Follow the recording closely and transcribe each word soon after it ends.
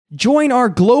Join our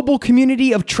global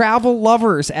community of travel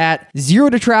lovers at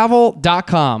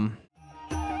zerototravel.com.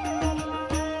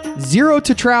 Zero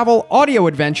to Travel Audio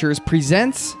Adventures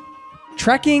presents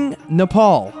Trekking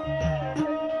Nepal.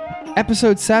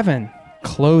 Episode 7,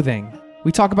 Clothing.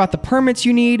 We talk about the permits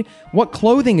you need, what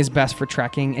clothing is best for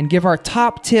trekking, and give our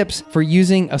top tips for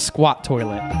using a squat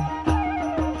toilet.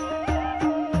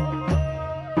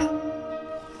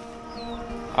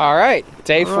 All right,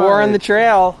 day 4 on the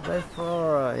trail. Day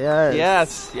 4, yes.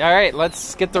 Yes, all right,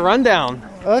 let's get the rundown.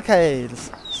 Okay,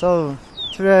 so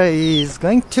today is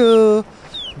going to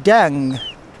Dang.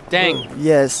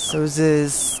 Yes, so this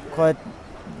is quite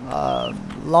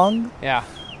long. Yeah.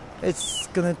 It's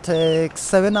gonna take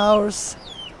 7 hours,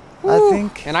 I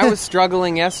think. And I was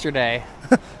struggling yesterday,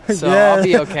 so Yeah. I'll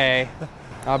be okay.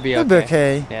 I'll be It'll be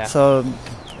okay. Yeah. So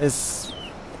it's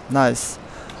nice.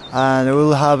 And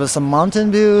we'll have some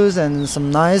mountain views and some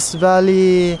nice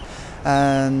valley.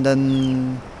 And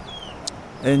then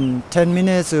in 10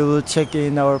 minutes we will check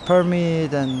in our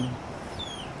permit and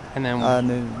then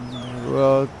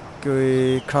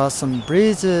we cross some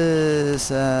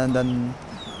bridges, and then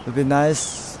it'll be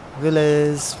nice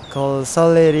village called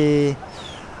Salary.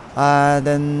 And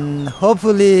then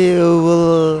hopefully we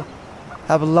will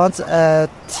have lunch at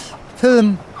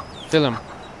Film.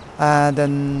 And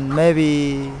then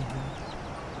maybe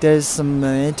there's some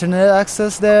internet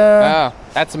access there. Oh,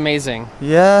 that's amazing.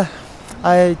 Yeah,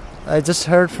 I just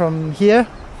heard from here,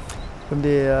 from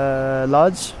the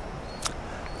lodge.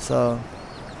 So,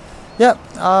 yeah,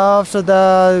 after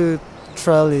that,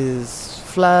 trail is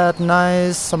flat,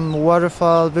 nice, some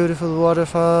waterfall, beautiful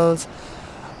waterfalls.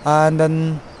 And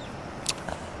then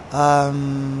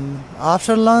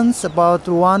after lunch, about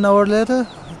 1 hour later,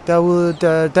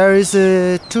 there is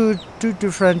two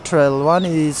different trail. One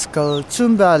is called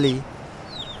Chum Valley.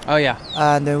 Oh yeah.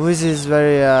 And which is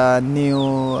very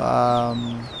new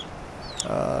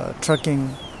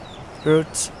trekking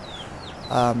route.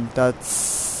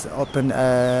 That's opened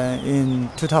in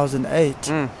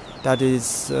 2008. That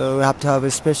is, we have to have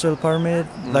a special permit,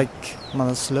 like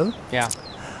Manaslu. Yeah.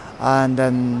 And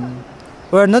then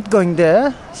we're not going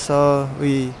there, so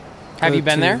we. Have you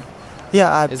been there? Yeah,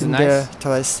 I've Is it been nice? there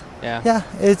twice. Yeah. Yeah,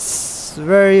 it's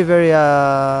very, very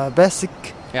basic.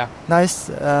 Yeah. Nice,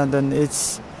 and then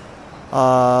it's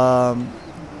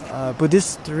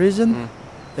Buddhist region.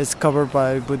 It's covered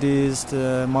by Buddhist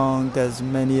monk. There's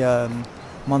many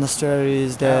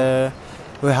monasteries there.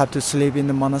 We have to sleep in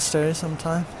the monastery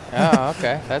sometime. Oh,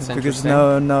 okay, that's because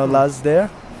interesting. no lads there.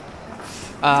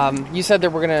 You said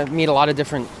that we're gonna meet a lot of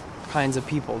different kinds of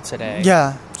people today.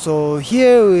 Yeah. So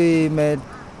here we met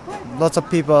lots of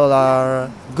people are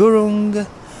Gurung,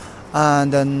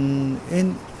 and then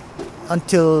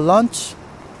until lunch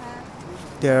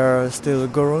they're still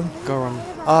Gurung.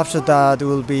 After that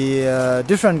will be a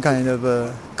different kind of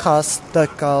caste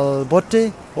that called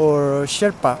Bote or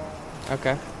Sherpa.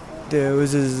 Okay. They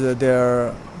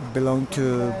belong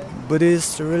to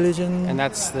Buddhist religion. And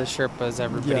that's the Sherpas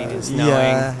everybody is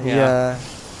knowing. Yeah.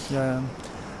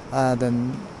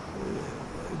 Then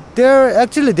they're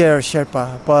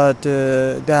Sherpa, but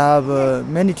they have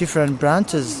many different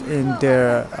branches in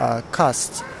their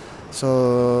caste.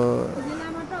 So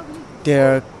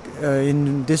they're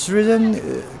in this region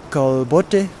called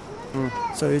Bote.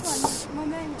 So it's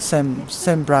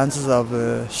same branches of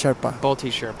Sherpa.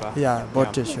 Bote Sherpa. Yeah,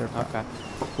 Bote Sherpa. Okay.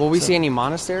 Will we see any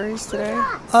monasteries today?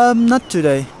 Not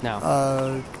today.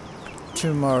 No.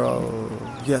 Tomorrow.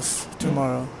 Yes,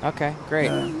 tomorrow. Okay,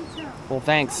 great. Yeah. Well,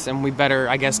 thanks. And we better,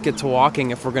 I guess, get to walking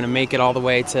if we're going to make it all the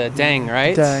way to Dang,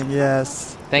 right? Dang,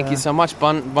 yes. Thank you so much.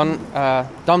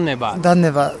 Dhanyavad.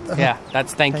 Dhanyavad. Yeah,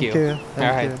 that's thank you. You. All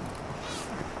right.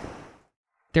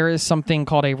 There is something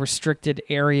called a restricted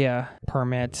area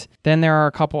permit. Then there are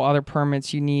a couple other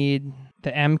permits you need,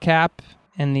 the MCAP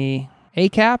and the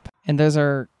ACAP, and those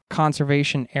are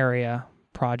conservation area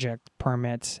project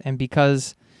permits. And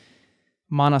because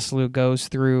Manaslu goes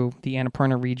through the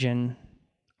Annapurna region,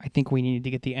 I think we needed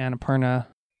to get the Annapurna.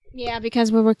 Yeah,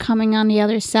 because we were coming on the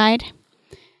other side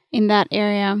in that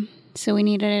area, so we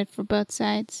needed it for both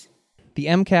sides. The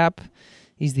MCAP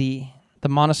is the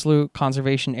Manaslu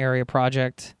Conservation Area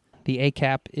Project. The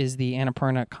ACAP is the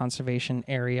Annapurna Conservation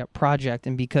Area Project.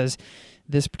 And because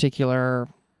this particular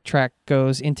trek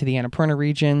goes into the Annapurna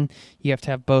region, you have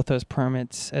to have both those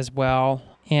permits as well.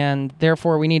 And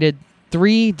therefore, we needed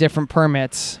 3 different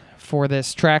permits for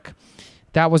this trek.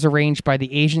 That was arranged by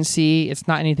the agency. It's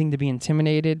not anything to be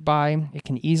intimidated by. It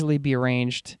can easily be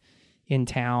arranged in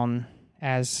town,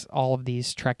 as all of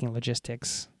these trekking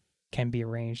logistics can be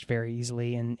arranged very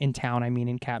easily. And in town, I mean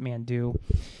in Kathmandu.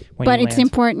 But it's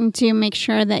important to make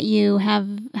sure that you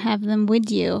have them with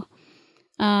you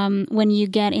when you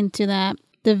get into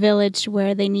the village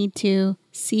where they need to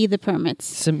see the permits.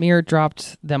 Samir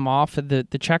dropped them off.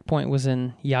 The checkpoint was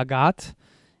in Yagat,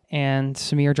 and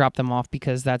Samir dropped them off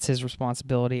because that's his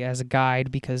responsibility as a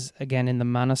guide, because, again, in the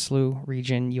Manaslu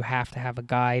region, you have to have a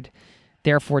guide.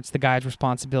 Therefore, it's the guide's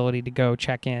responsibility to go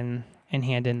check in and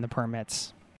hand in the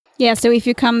permits. Yeah, so if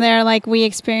you come there, like we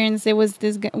experienced, it was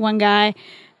this one guy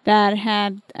that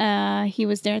had, he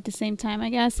was there at the same time, I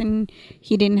guess, and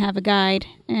he didn't have a guide,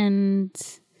 and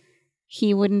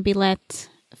he wouldn't be let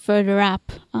further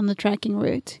up on the trekking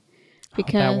route.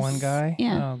 Because that one guy?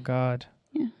 Yeah. Oh, God.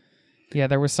 Yeah. Yeah,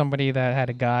 there was somebody that had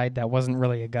a guide that wasn't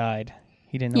really a guide.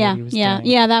 He didn't know what he was doing.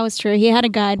 Yeah, that was true. He had a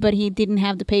guide, but he didn't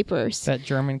have the papers. That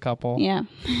German couple. Yeah.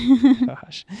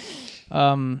 Gosh.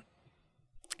 And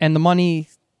the money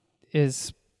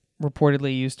is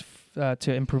reportedly used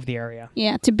to improve the area.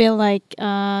 Yeah, to build like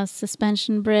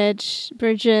suspension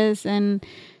bridges and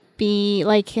be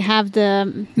like have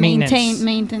the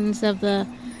maintenance of the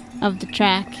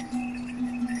track.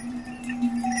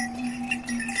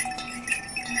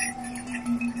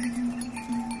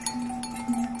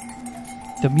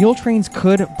 The mule trains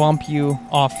could bump you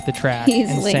off the track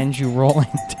Easily. and send you rolling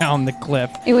down the cliff.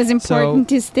 It was important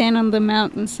to stand on the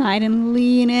mountainside and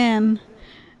lean in.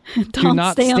 Do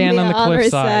not stand on the cliff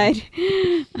side. side.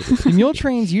 The mule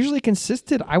trains usually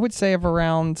consisted, I would say, of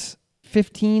around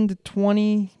 15 to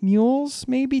 20 mules,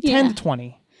 maybe 10 to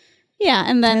 20. Yeah,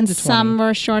 and then some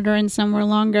were shorter and some were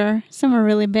longer. Some were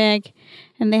really big.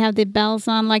 And they have the bells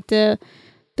on, like the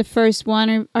first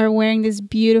one are wearing this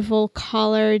beautiful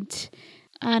colored,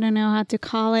 I don't know how to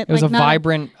call it. It was like a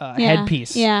vibrant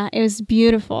headpiece. Yeah, it was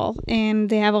beautiful. And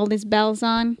they have all these bells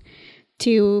on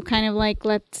to kind of like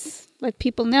let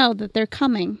people know that they're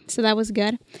coming. So that was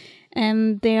good.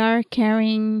 And they are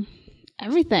carrying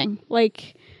everything,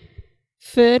 like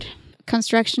food,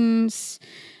 constructions,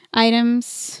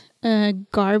 items,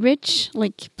 garbage,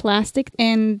 like plastic,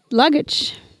 and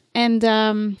luggage,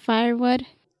 and firewood.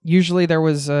 Usually there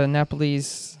was a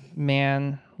Nepalese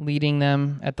man leading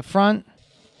them at the front,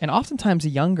 and oftentimes a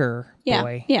younger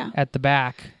boy at the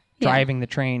back driving the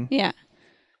train. Yeah,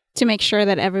 to make sure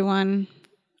that everyone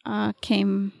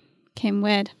came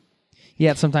with.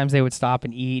 Yeah, sometimes they would stop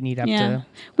and eat up to.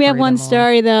 We have one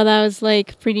story though that was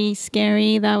like pretty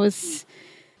scary.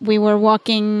 We were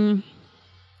walking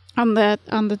on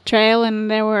the trail, and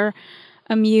there were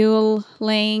a mule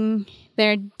laying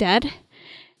there dead,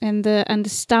 and the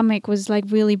stomach was like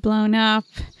really blown up.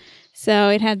 So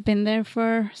it had been there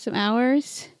for some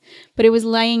hours, but it was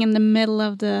laying in the middle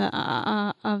of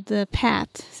the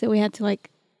path. So we had to like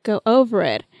go over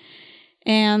it.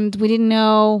 And we didn't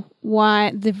know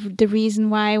why the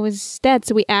reason why it was dead.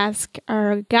 So we asked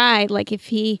our guide like if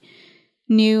he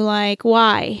knew like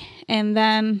why. And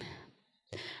then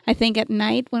I think at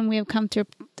night when we have come to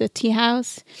the tea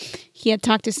house, he had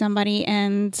talked to somebody,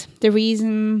 and the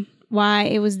reason why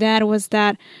it was dead was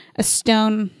that a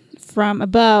stone from a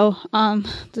bow on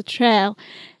the trail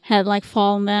had like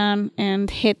fallen down and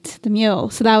hit the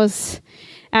mule. So that was.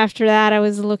 After that, I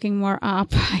was looking more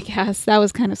up, I guess. That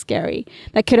was kind of scary.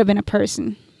 That could have been a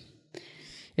person.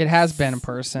 It has been a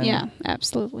person. Yeah,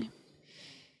 absolutely.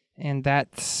 And that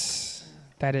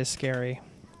is scary.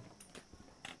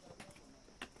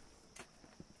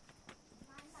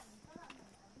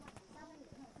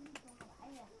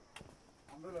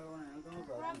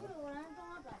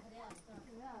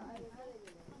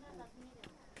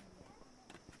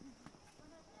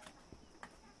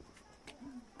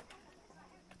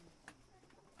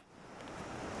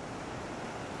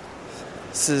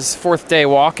 This is fourth day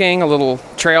walking, a little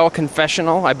trail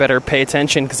confessional. I better pay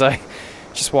attention because I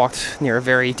just walked near a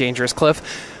very dangerous cliff.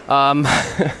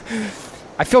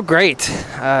 I feel great.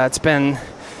 It's been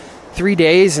 3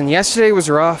 days, and yesterday was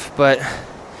rough, but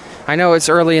I know it's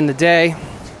early in the day.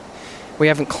 We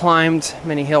haven't climbed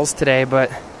many hills today, but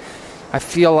I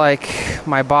feel like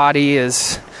my body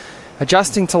is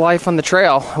adjusting to life on the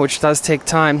trail, which does take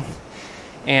time.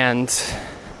 And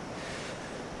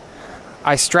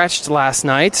I stretched last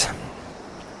night,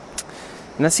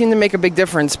 and that seemed to make a big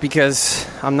difference because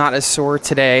I'm not as sore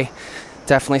today.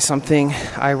 Definitely something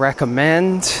I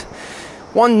recommend.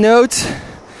 One note,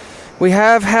 we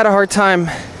have had a hard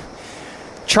time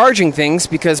charging things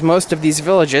because most of these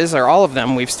villages, or all of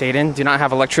them we've stayed in, do not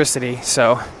have electricity.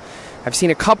 So I've seen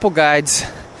a couple guides,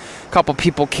 a couple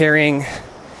people carrying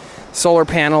solar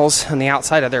panels on the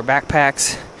outside of their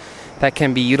backpacks that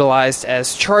can be utilized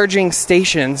as charging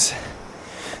stations.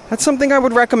 That's something I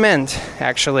would recommend,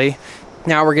 actually.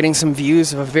 Now we're getting some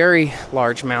views of a very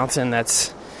large mountain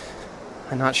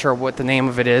I'm not sure what the name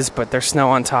of it is, but there's snow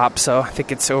on top, so I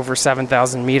think it's over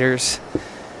 7,000 meters.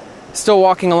 Still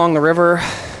walking along the river.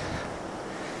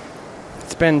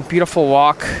 It's been a beautiful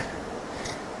walk.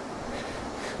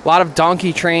 A lot of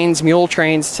donkey trains, mule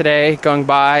trains today going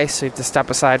by, so you have to step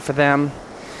aside for them.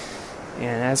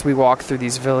 And as we walk through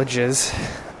these villages,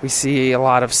 we see a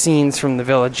lot of scenes from the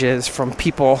villages, from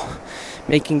people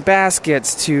making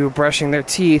baskets to brushing their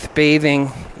teeth,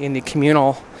 bathing in the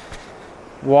communal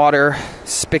water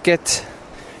spigot,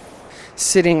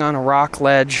 sitting on a rock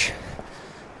ledge,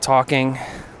 talking,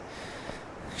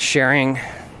 sharing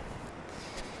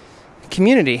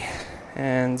community.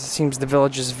 And it seems the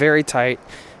village is very tight,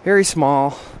 very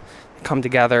small. They come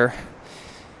together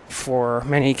for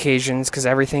many occasions because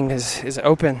everything is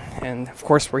open. And of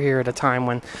course we're here at a time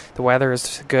when the weather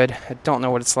is good. I don't know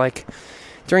what it's like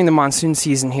during the monsoon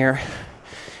season here.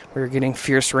 We're getting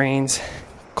fierce rains,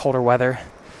 colder weather.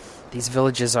 These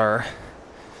villages are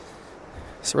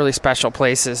really special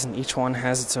places, and each one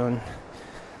has its own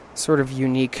sort of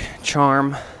unique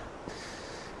charm.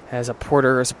 As a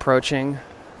porter is approaching,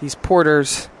 these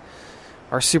porters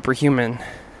are superhuman.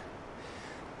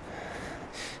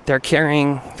 The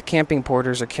camping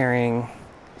porters are carrying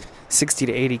 60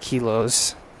 to 80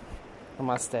 kilos.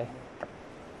 Namaste.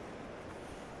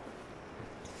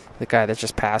 The guy that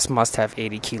just passed must have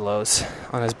 80 kilos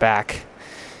on his back,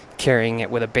 carrying it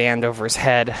with a band over his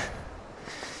head.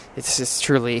 It's just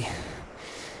truly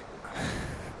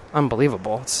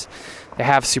unbelievable. They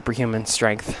have superhuman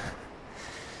strength.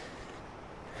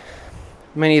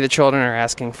 Many of the children are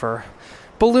asking for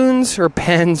balloons or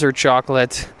pens or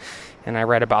chocolate, and I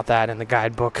read about that in the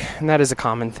guidebook, and that is a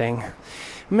common thing.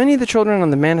 Many of the children on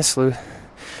the Manaslu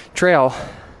Trail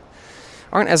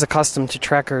aren't as accustomed to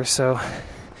trekkers, so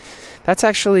that's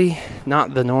actually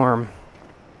not the norm.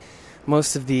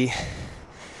 Most of the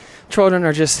children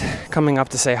are just coming up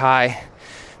to say hi.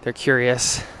 They're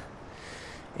curious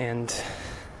and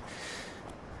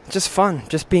just fun,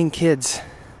 just being kids.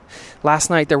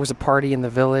 Last night there was a party in the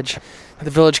village.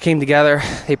 The village came together,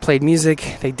 they played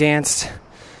music, they danced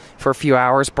for a few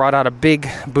hours, brought out a big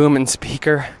booming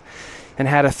speaker and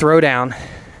had a throwdown.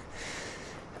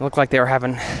 It looked like they were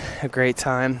having a great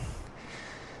time.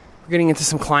 We're getting into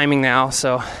some climbing now,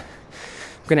 so I'm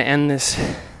going to end this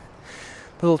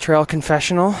little trail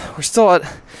confessional. We're still at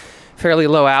fairly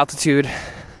low altitude,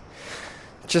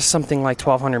 just something like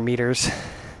 1,200 meters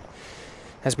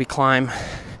as we climb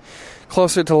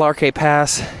closer to Larkay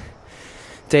Pass.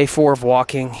 Day 4 of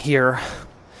walking here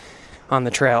on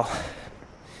the trail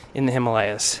in the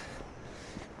Himalayas.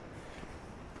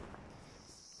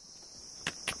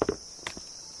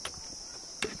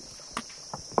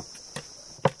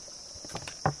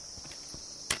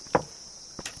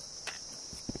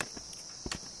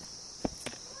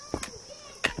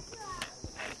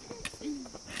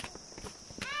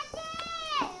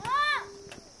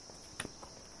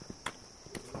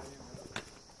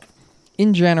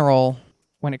 In general,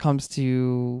 when it comes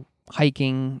to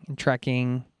hiking and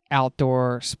trekking,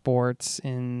 outdoor sports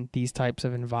in these types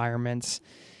of environments,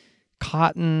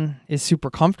 cotton is super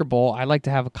comfortable. I like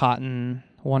to have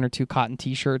one or two cotton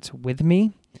t-shirts with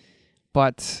me,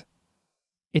 but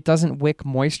it doesn't wick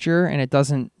moisture and it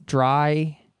doesn't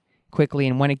dry quickly.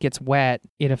 And when it gets wet,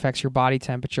 it affects your body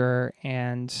temperature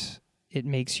and it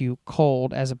makes you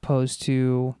cold, as opposed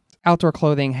to outdoor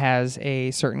clothing has a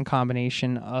certain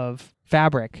combination of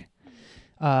fabric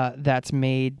that's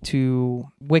made to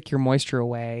wick your moisture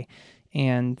away,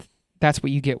 and that's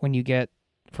what you get when you get,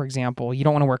 for example, you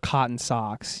don't want to wear cotton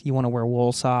socks. You want to wear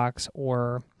wool socks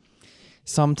or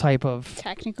some type of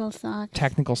technical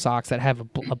socks that have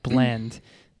a blend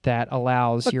that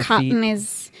allows but your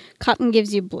cotton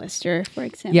gives you blister, for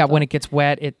example. Yeah, when it gets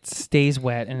wet, it stays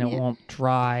wet and it won't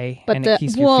dry. But and the it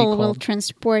keeps your feet wool cold. will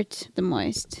transport the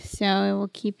moist, so it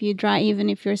will keep you dry even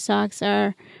if your socks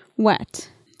are wet.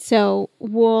 So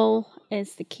wool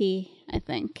is the key, I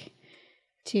think.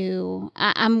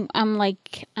 I'm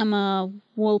a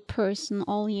wool person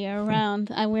all year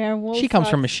round. I wear wool. She comes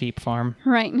socks from a sheep farm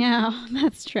right now.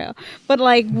 That's true. But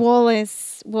like wool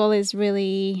is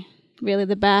really, really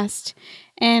the best.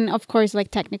 And of course, like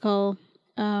technical.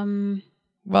 Well,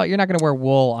 you're not going to wear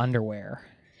wool underwear.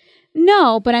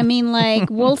 No, but I mean like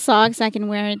wool socks, I can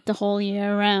wear it the whole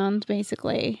year round,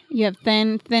 basically. You have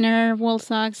thinner wool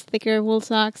socks, thicker wool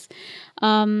socks.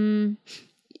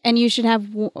 And you should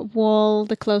have wool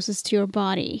the closest to your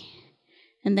body.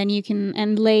 And then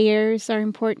and layers are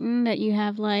important, that you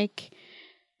have like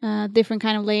different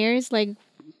kind of layers, like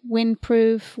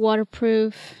windproof,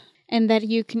 waterproof, and that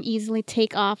you can easily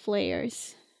take off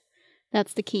layers.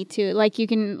 That's the key too. Like you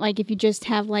can, like if you just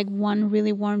have like one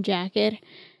really warm jacket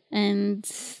and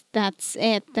that's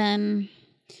it, then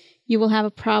you will have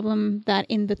a problem that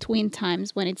in between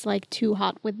times when it's like too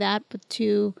hot with that, but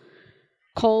too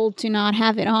cold to not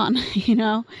have it on, you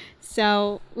know?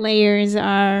 So layers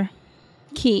are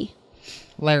key.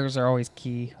 Layers are always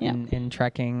key in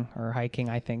trekking or hiking,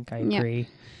 I think. I agree.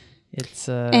 It's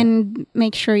and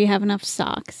make sure you have enough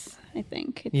socks, I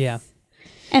think.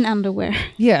 And underwear.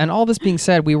 Yeah, and all this being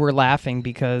said, we were laughing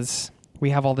because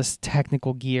we have all this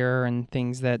technical gear and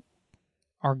things that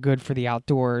are good for the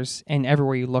outdoors. And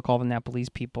everywhere you look, all the Nepalese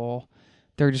people,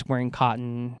 they're just wearing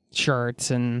cotton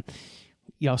shirts and,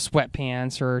 you know,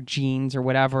 sweatpants or jeans or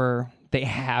whatever they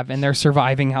have, and they're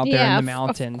surviving out there in the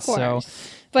mountains. So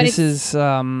but this is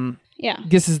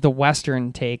the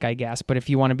Western take, I guess. But if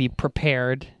you want to be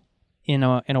prepared in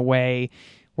a way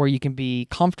where you can be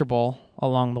comfortable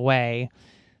along the way,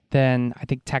 then I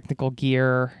think technical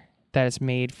gear that is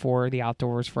made for the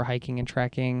outdoors, for hiking and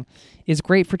trekking, is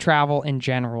great for travel in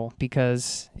general,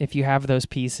 because if you have those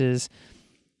pieces,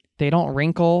 they don't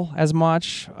wrinkle as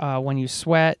much. When you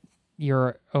sweat,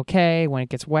 you're okay. When it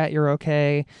gets wet, you're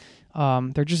okay.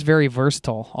 They're just very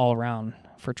versatile all around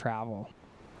for travel.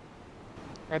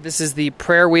 This is the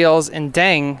prayer wheels in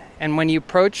Deng, and when you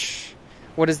approach,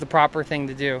 what is the proper thing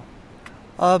to do?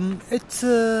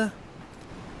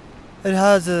 It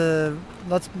has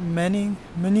lots of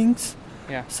meanings.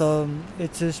 Yeah. So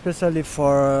it's especially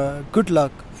for good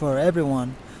luck for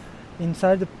everyone.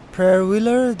 Inside the prayer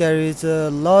wheeler, there is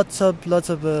lots of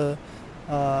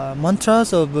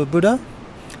mantras of Buddha.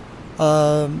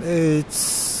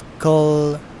 It's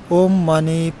called Om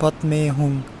Mani Padme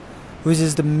Hum, which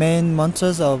is the main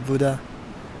mantras of Buddha,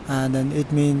 and then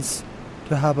it means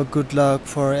to have a good luck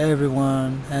for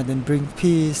everyone, and then bring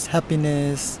peace,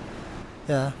 happiness.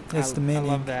 Yeah, it's the meaning.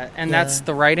 I love that. And that's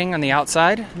the writing on the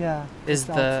outside? Yeah. Is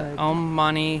the Om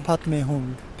Mani Padme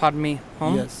Hum. Padme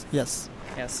Hum? Yes.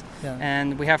 Yeah.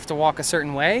 And we have to walk a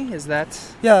certain way? Is that?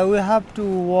 Yeah, we have to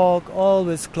walk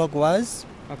always clockwise.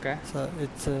 Okay. So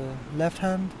it's left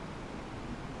hand.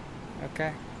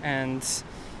 Okay. And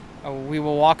we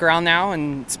will walk around now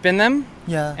and spin them?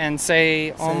 Yeah. And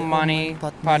say Om Mani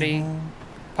Padme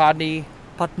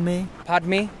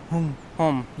Hum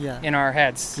in our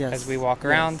heads as we walk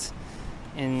around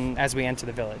as we enter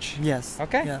the village. Yes.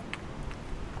 Okay? Yeah.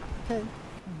 Okay.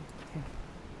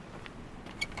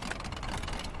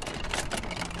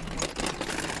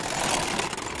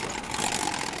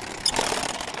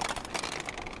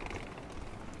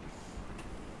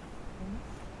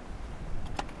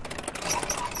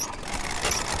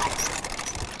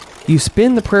 You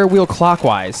spin the prayer wheel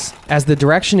clockwise, as the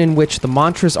direction in which the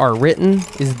mantras are written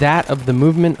is that of the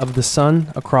movement of the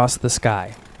sun across the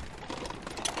sky.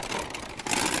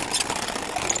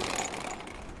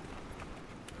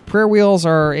 Prayer wheels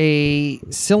are a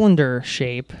cylinder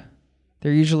shape.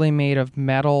 They're usually made of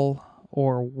metal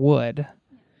or wood,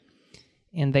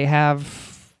 and they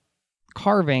have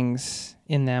carvings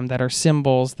in them that are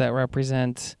symbols that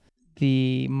represent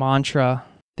the mantra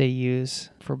they use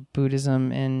for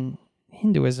Buddhism and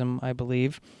Hinduism, I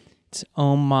believe. It's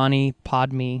Om Mani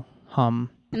Padme Hum.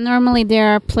 Normally they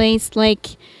are placed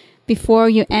like before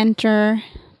you enter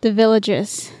the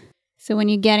villages. So when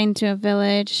you get into a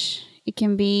village, it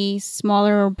can be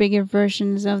smaller or bigger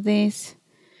versions of these.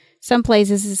 Some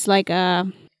places it's like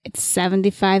it's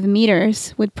 75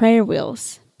 meters with prayer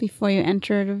wheels before you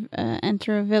enter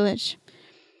a village.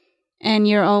 And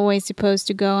you're always supposed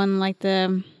to go on like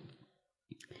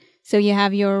so you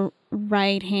have your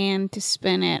right hand to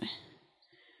spin it.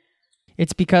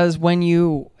 It's because when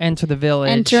you enter the village...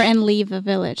 Enter and leave a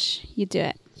village. You do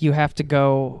it. You have to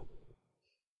go...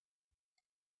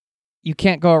 You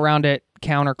can't go around it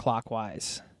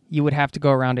counterclockwise. You would have to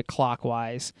go around it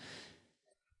clockwise.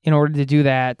 In order to do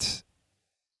that,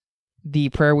 the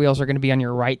prayer wheels are going to be on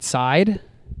your right side.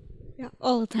 Yeah,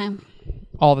 all the time.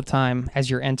 All the time as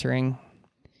you're entering.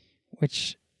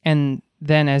 And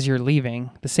then as you're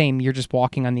leaving, the same, you're just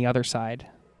walking on the other side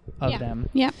of them.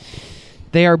 Yeah.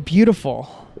 They are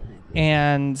beautiful,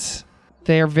 and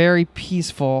they are very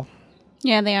peaceful.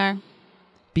 Yeah, they are.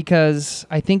 Because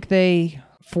I think they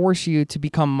force you to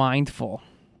become mindful.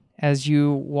 As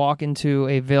you walk into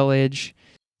a village,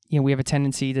 you know, we have a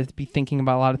tendency to be thinking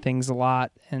about a lot of things a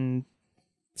lot, and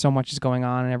so much is going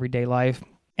on in everyday life.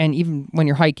 And even when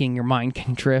you're hiking, your mind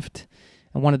can drift.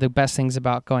 And one of the best things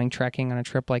about going trekking on a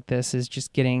trip like this is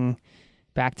just getting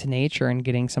back to nature and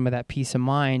getting some of that peace of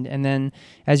mind. And then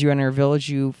as you enter a village,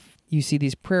 you see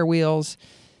these prayer wheels.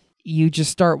 You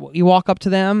walk up to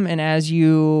them, and as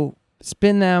you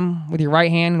spin them with your right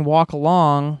hand and walk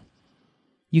along,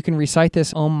 you can recite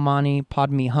this Om Mani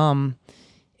Padme Hum,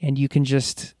 and you can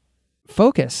just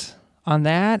focus on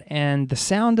that and the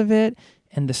sound of it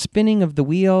and the spinning of the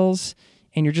wheels,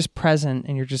 and you're just present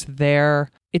and you're just there.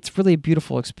 It's really a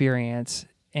beautiful experience,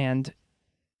 and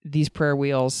these prayer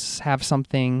wheels have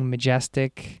something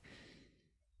majestic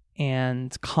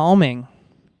and calming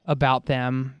about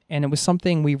them, and it was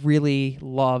something we really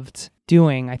loved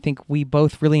doing. I think we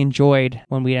both really enjoyed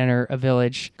when we enter a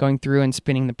village, going through and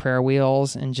spinning the prayer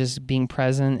wheels and just being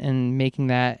present and making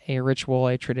that a ritual,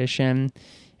 a tradition,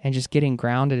 and just getting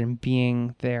grounded and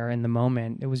being there in the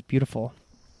moment. It was beautiful.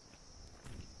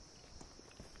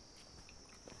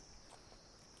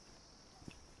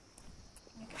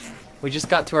 We just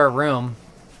got to our room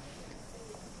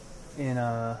in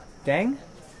Dang?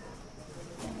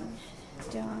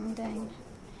 Dang.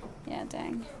 Yeah,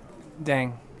 Dang.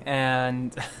 Dang.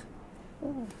 And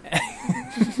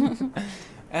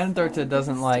Anne Dorthe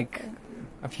doesn't like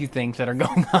a few things that are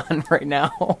going on right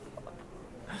now.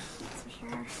 That's for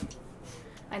sure.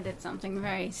 I did something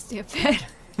very stupid.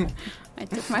 I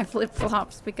took my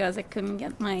flip-flops because I couldn't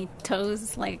get my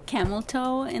toes like a camel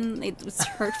toe, and it was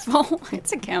hurtful.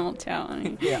 It's a camel toe. I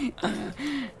mean,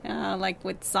 Yeah. like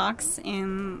with socks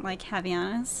and like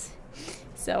Havaianas.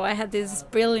 So I had this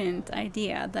brilliant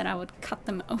idea that I would cut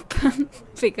them open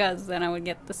because then I would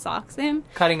get the socks in.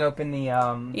 Cutting open the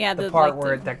part like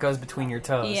where that goes between your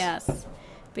toes. Yes,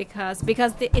 because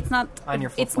it's not On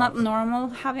your it's not flip-flops. normal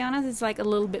Havaianas. It's like a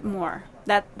little bit more.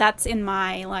 That's in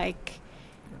my like.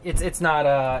 It's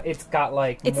not it's got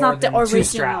like It's more not the than original. 2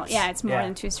 straps. Yeah, it's more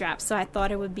than 2 straps. So I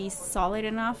thought it would be solid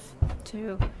enough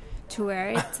to wear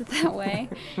it that way.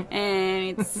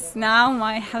 And it's now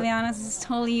my Havaianas is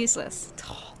totally useless.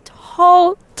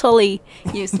 Totally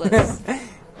useless.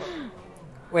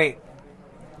 Wait.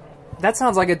 That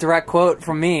sounds like a direct quote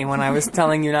from me when I was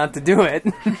telling you not to do it.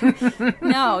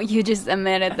 No, you just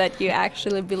admitted that you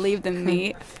actually believed in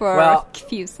me for Well, a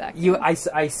few seconds.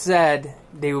 I said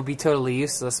they would be totally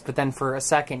useless, but then for a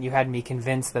second you had me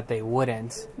convinced that they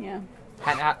wouldn't. Yeah.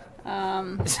 And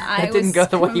I didn't was go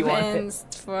the way you wanted it.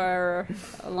 convinced for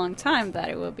a long time that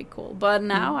it would be cool. But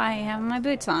now I have my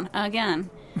boots on again.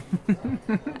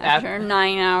 After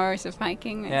 9 hours of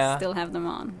hiking, Yeah. I still have them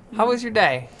on. How was your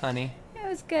day, honey? It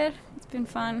was good. It's been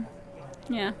fun.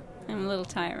 Yeah, I'm a little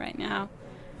tired right now.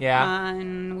 Yeah.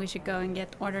 And we should go and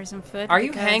get order some food. Are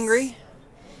you because- hangry?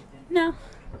 No.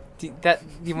 Do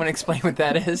you want to explain what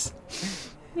that is?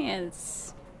 Yeah,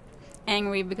 it's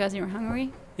angry because you're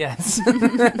hungry. Yes. I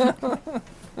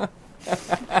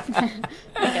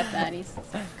get that. He's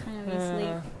kind of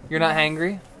asleep. You're not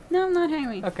hangry? No, I'm not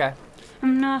hungry. Okay.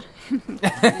 I'm not.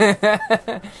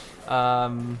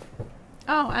 Um.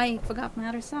 Oh, I forgot my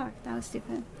other sock. That was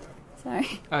stupid. Sorry.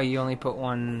 Oh, you only put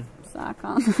one. Sock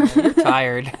on. You're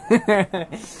tired.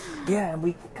 Yeah, and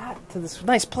we got to this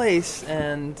nice place,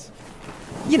 and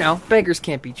you know, beggars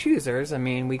can't be choosers. I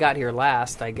mean, we got here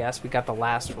last, I guess. We got the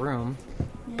last room.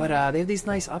 But they have these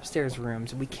nice upstairs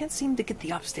rooms, and we can't seem to get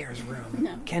the upstairs room,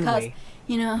 No, can because we?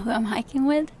 you know who I'm hiking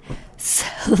with?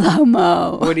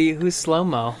 Slow-mo. Who's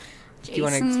slow-mo? Do you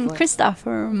want to Jason explain?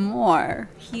 Christopher Moore.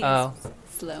 He's Oh.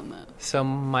 slow-mo. So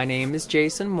my name is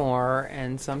Jason Moore,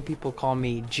 and some people call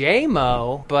me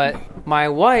J-Mo, but my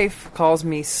wife calls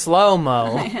me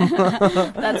Slow-Mo.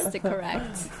 That's the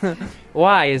correct.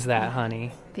 Why is that,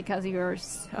 honey? Because you're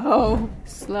so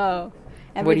slow.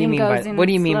 What do you Everything mean by- goes in what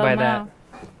do you mean by slow-mo.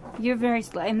 You're very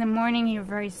slow. In the morning, you're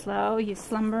very slow. You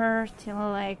slumber till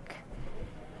like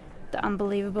the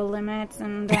unbelievable limits,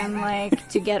 and then like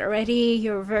to get ready,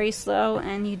 you're very slow,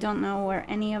 and you don't know where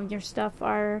any of your stuff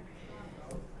are.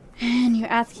 And you're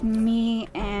asking me,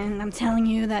 and I'm telling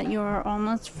you that you're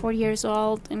almost 40 years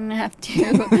old and have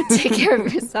to take care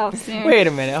of yourself soon. Wait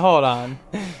a minute, hold on.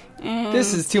 And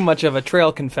This is too much of a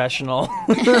trail confessional.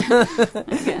 I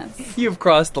guess. You've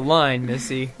crossed the line,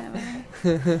 Missy.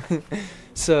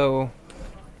 So,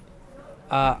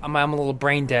 I'm a little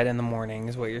brain dead in the morning,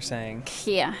 is what you're saying.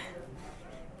 Yeah.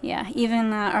 Yeah,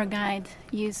 even our guide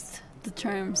used the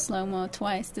term slow-mo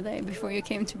twice today before you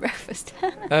came to breakfast.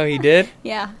 Oh, he did?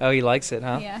 Yeah. Oh, he likes it,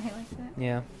 huh? Yeah, he likes it.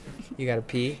 Yeah. You gotta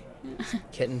pee?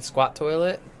 Kitten squat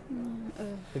toilet?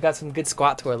 We got some good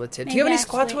squat toilet tips. Do you have Maybe any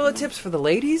squat actually- toilet tips for the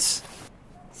ladies?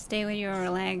 Stay with your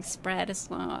legs spread as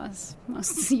low as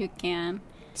most as you can.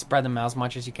 Spread them out as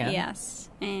much as you can. Yes.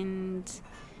 And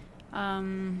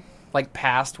Like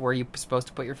past where you're supposed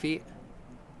to put your feet?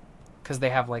 Because they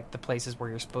have like the places where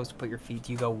you're supposed to put your feet.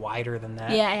 Do you go wider than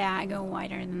that? yeah, I go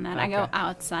wider than that. I go Okay.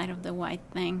 outside of the white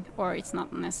thing, or it's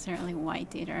not necessarily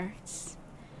white either. It's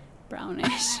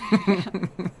brownish.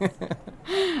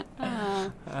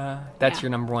 That's Yeah.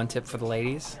 your number one tip for the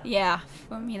ladies? Yeah,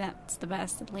 for me that's the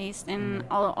best at least. And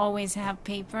I'll always have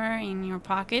paper in your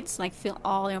pockets, like fill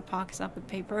all your pockets up with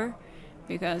paper,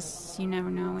 because you never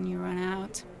know when you run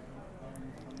out.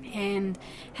 And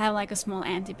have like a small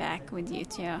anti-bac with you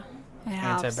too. It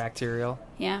helps. Antibacterial?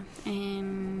 Yeah,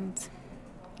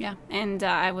 and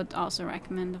I would also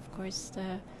recommend, of course,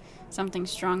 something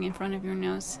strong in front of your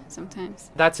nose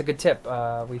sometimes. That's a good tip.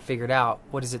 We figured out.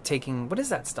 What is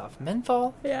that stuff?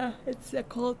 Menthol? Yeah, it's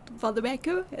called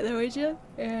Vademeku in origin.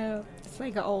 It's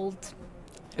like an old...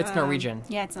 It's Norwegian.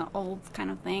 Yeah, it's an old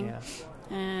kind of thing.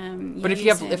 Yeah. But if you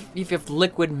have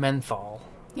liquid menthol,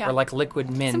 or like liquid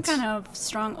mint, some kind of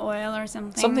strong oil or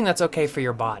something that's okay for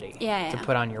your body, to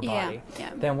put on your body,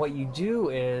 yeah. then what you do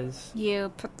is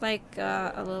you put like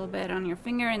a little bit on your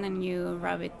finger and then you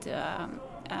rub it,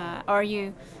 or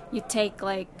you take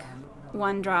like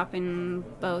one drop in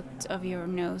both of your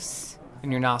nose, in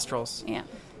your nostrils,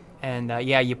 and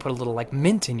you put a little like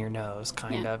mint in your nose,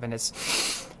 kind of, and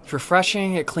it's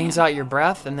refreshing. It cleans out your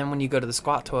breath, and then when you go to the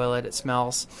squat toilet, it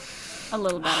smells a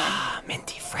little better.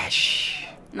 Minty fresh.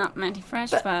 Not minty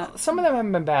fresh, but some of them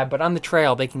haven't been bad, but on the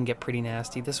trail they can get pretty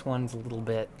nasty. This one's a little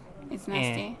bit... It's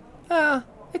nasty.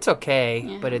 It's okay,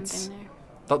 Yeah, but it's...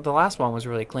 The last one was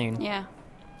really clean. Yeah.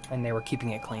 And they were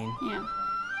keeping it clean. Yeah.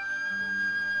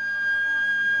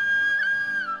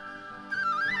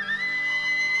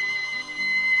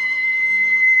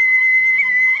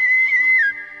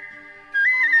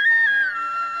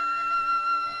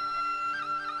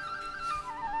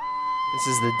 This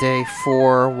is the day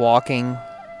 4 walking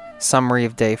summary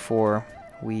of day 4.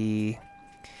 We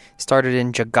started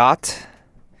in Jagat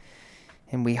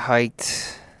and we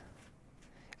hiked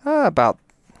about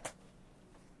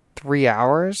 3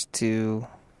 hours to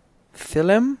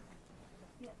Philim,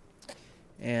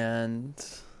 and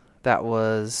that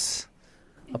was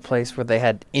a place where they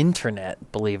had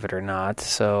internet, believe it or not.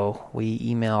 So we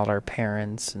emailed our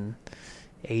parents, and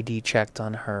AD checked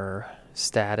on her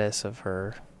status of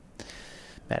her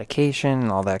medication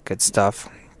and all that good stuff.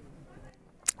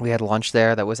 We had lunch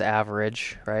there that was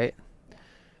average, right?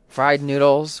 Fried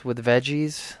noodles with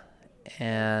veggies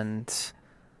and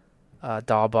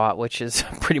dalbot, which is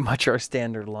pretty much our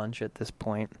standard lunch at this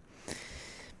point.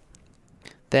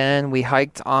 Then we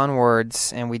hiked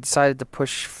onwards and we decided to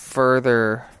push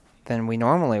further than we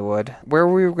normally would. Where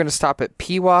we were going to stop at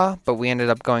Piwa, but we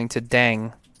ended up going to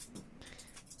Deng,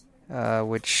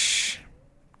 which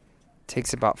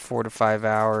takes about 4 to 5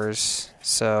 hours.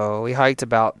 So we hiked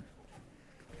about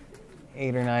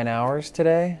 8 or 9 hours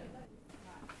today.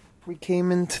 We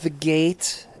came into the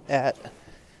gate at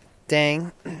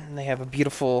Deng. They have a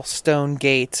beautiful stone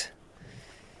gate,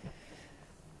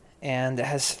 and it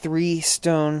has 3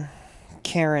 stone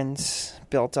cairns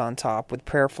built on top with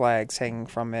prayer flags hanging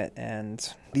from it.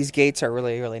 And these gates are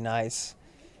really, really nice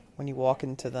when you walk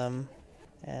into them,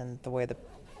 and the way the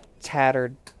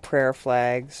tattered prayer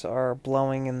flags are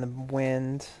blowing in the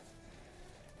wind.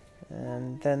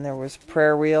 And then there was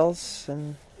prayer wheels,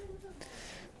 and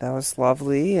that was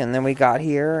lovely. And then we got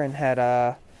here and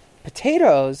had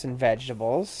potatoes and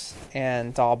vegetables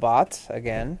and dalbot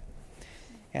again.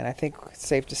 And I think it's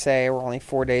safe to say we're only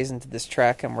 4 days into this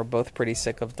trek and we're both pretty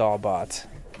sick of dalbot.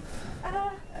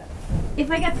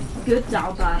 If I get good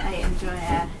dalbot, I enjoy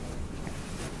it.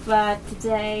 But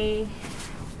today,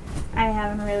 I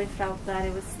haven't really felt that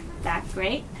it was that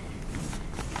great.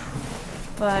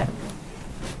 But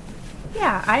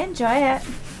yeah, I enjoy it.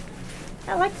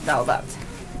 I like the dalbot.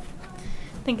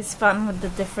 I think it's fun with the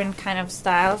different kind of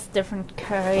styles, different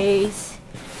curries,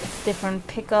 different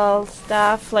pickle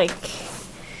stuff, like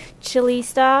chili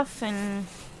stuff, and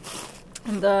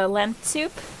the Lent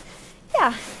soup.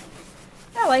 Yeah,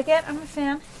 I like it. I'm a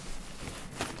fan.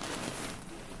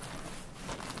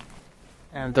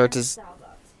 And Dorthe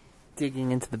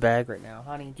digging into the bag right now.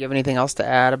 Honey, do you have anything else to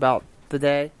add about the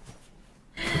day?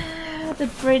 The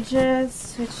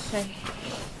bridges, which I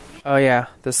Oh yeah,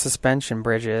 the suspension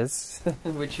bridges.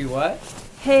 Which you what?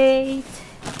 hate.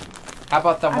 How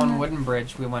about that one wooden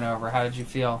bridge we went over? How did you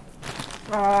feel?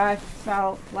 I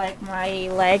felt like my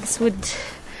legs would...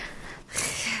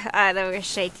 they were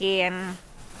shaky, and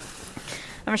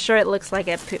I'm sure it looks like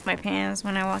I pooped my pants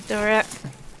when I walked over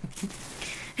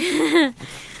it.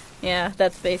 Yeah,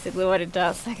 that's basically what it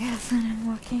does, I guess, when I'm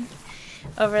walking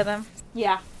over them.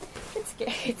 Yeah,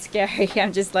 it's scary.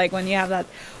 I'm just like, when you have that,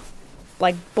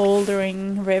 like,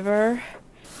 bouldering river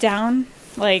down,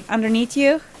 like, underneath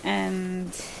you,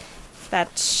 and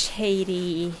that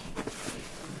shady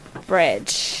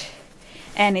bridge,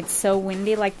 and it's so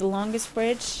windy, like the longest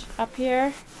bridge up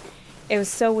here, it was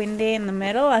so windy in the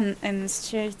middle, and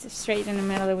straight in the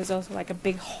middle there was also like a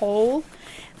big hole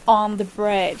on the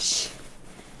bridge.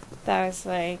 That was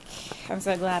like, I'm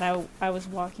so glad I was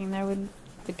walking there with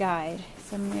the guide,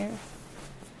 Samir.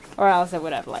 Or else I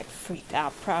would have like freaked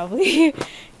out probably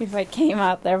if I came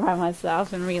out there by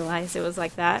myself and realized it was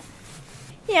like that.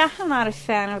 Yeah, I'm not a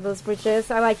fan of those bridges.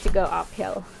 I like to go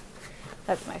uphill.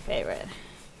 That's my favorite.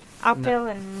 Uphill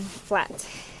and flat.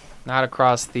 Not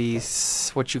across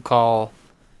these, what you call,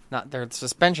 not they're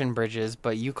suspension bridges,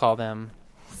 but you call them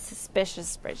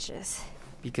Suspicious bridges.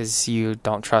 because you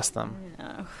don't trust them.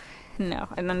 No,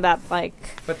 and then that like.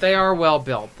 But they are well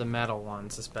built, the metal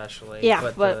ones especially.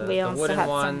 Yeah, but we also had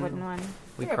some wooden one.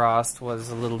 We crossed was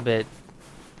a little bit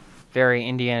very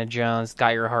Indiana Jones,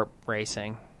 got your heart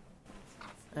racing.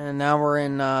 And now we're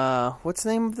in, what's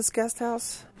the name of this guest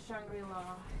house?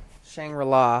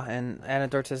 Shangri-La, and Anne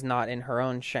Dorthe is not in her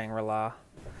own Shangri-La.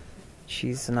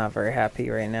 She's not very happy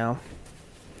right now.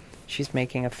 She's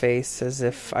making a face as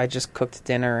if I just cooked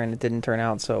dinner and it didn't turn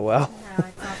out so well. No,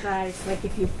 it's not that. It's like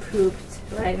if you pooped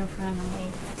right in front of me.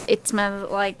 It smells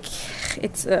like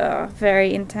it's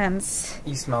very intense.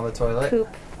 You smell the toilet? Poop.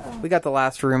 We got the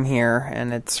last room here,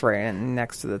 and it's right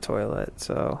next to the toilet,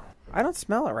 so I don't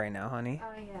smell it right now, honey.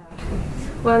 Oh, yeah.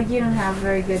 Well, you don't have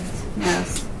very good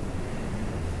nose.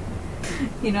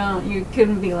 You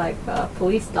couldn't be like a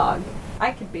police dog.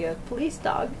 I could be a police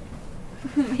dog.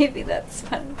 Maybe that's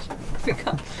what I should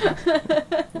become.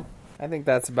 I think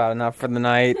that's about enough for the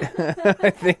night. I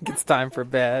think it's time for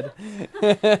bed.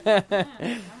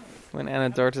 When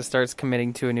Anne Dorthe starts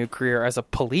committing to a new career as a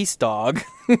police dog.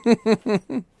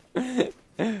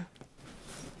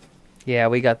 Yeah,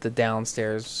 we got the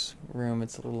downstairs room.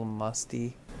 It's a little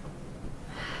musty.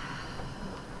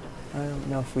 I don't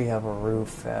know if we have a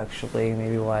roof, actually.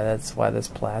 Maybe that's why this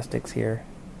plastic's here.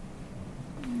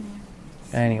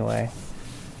 Anyway,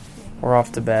 we're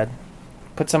off to bed.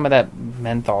 Put some of that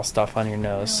menthol stuff on your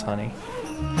nose, honey.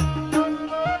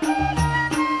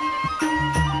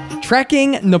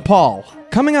 Trekking Nepal,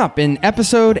 coming up in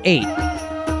episode 8.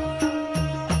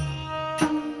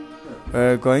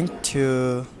 We're going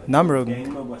to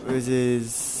Namrung, which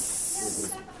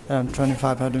is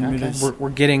 2,500 meters We're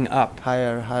getting up.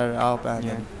 higher up,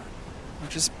 and We're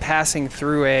just passing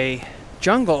through a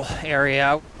jungle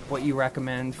area. What you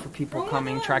recommend for people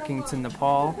coming trekking to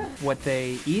Nepal, what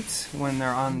they eat when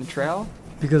they're on the trail.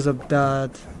 because of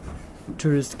that,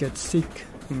 tourists get sick.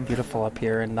 Beautiful up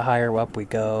here, and the higher up we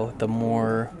go, the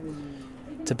more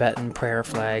Tibetan prayer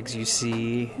flags you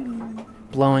see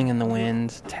blowing in the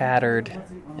wind, tattered,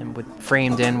 and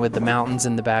framed in with the mountains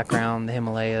in the background, the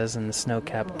Himalayas and the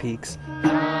snow-capped peaks.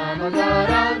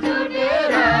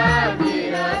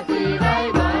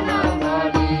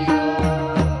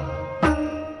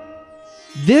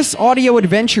 This audio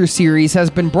adventure series has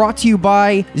been brought to you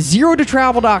by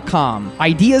ZeroToTravel.com.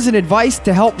 Ideas and advice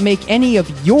to help make any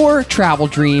of your travel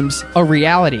dreams a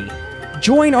reality.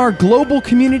 Join our global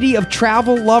community of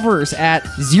travel lovers at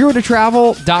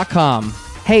ZeroToTravel.com.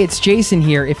 Hey, it's Jason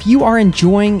here. If you are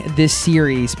enjoying this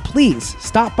series, please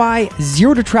stop by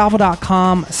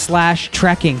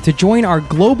ZeroToTravel.com/trekking to join our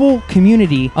global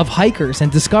community of hikers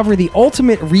and discover the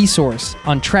ultimate resource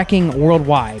on trekking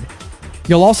worldwide.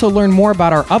 You'll also learn more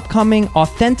about our upcoming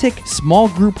authentic small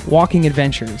group walking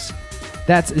adventures.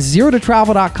 That's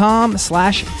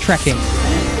ZeroToTravel.com/trekking.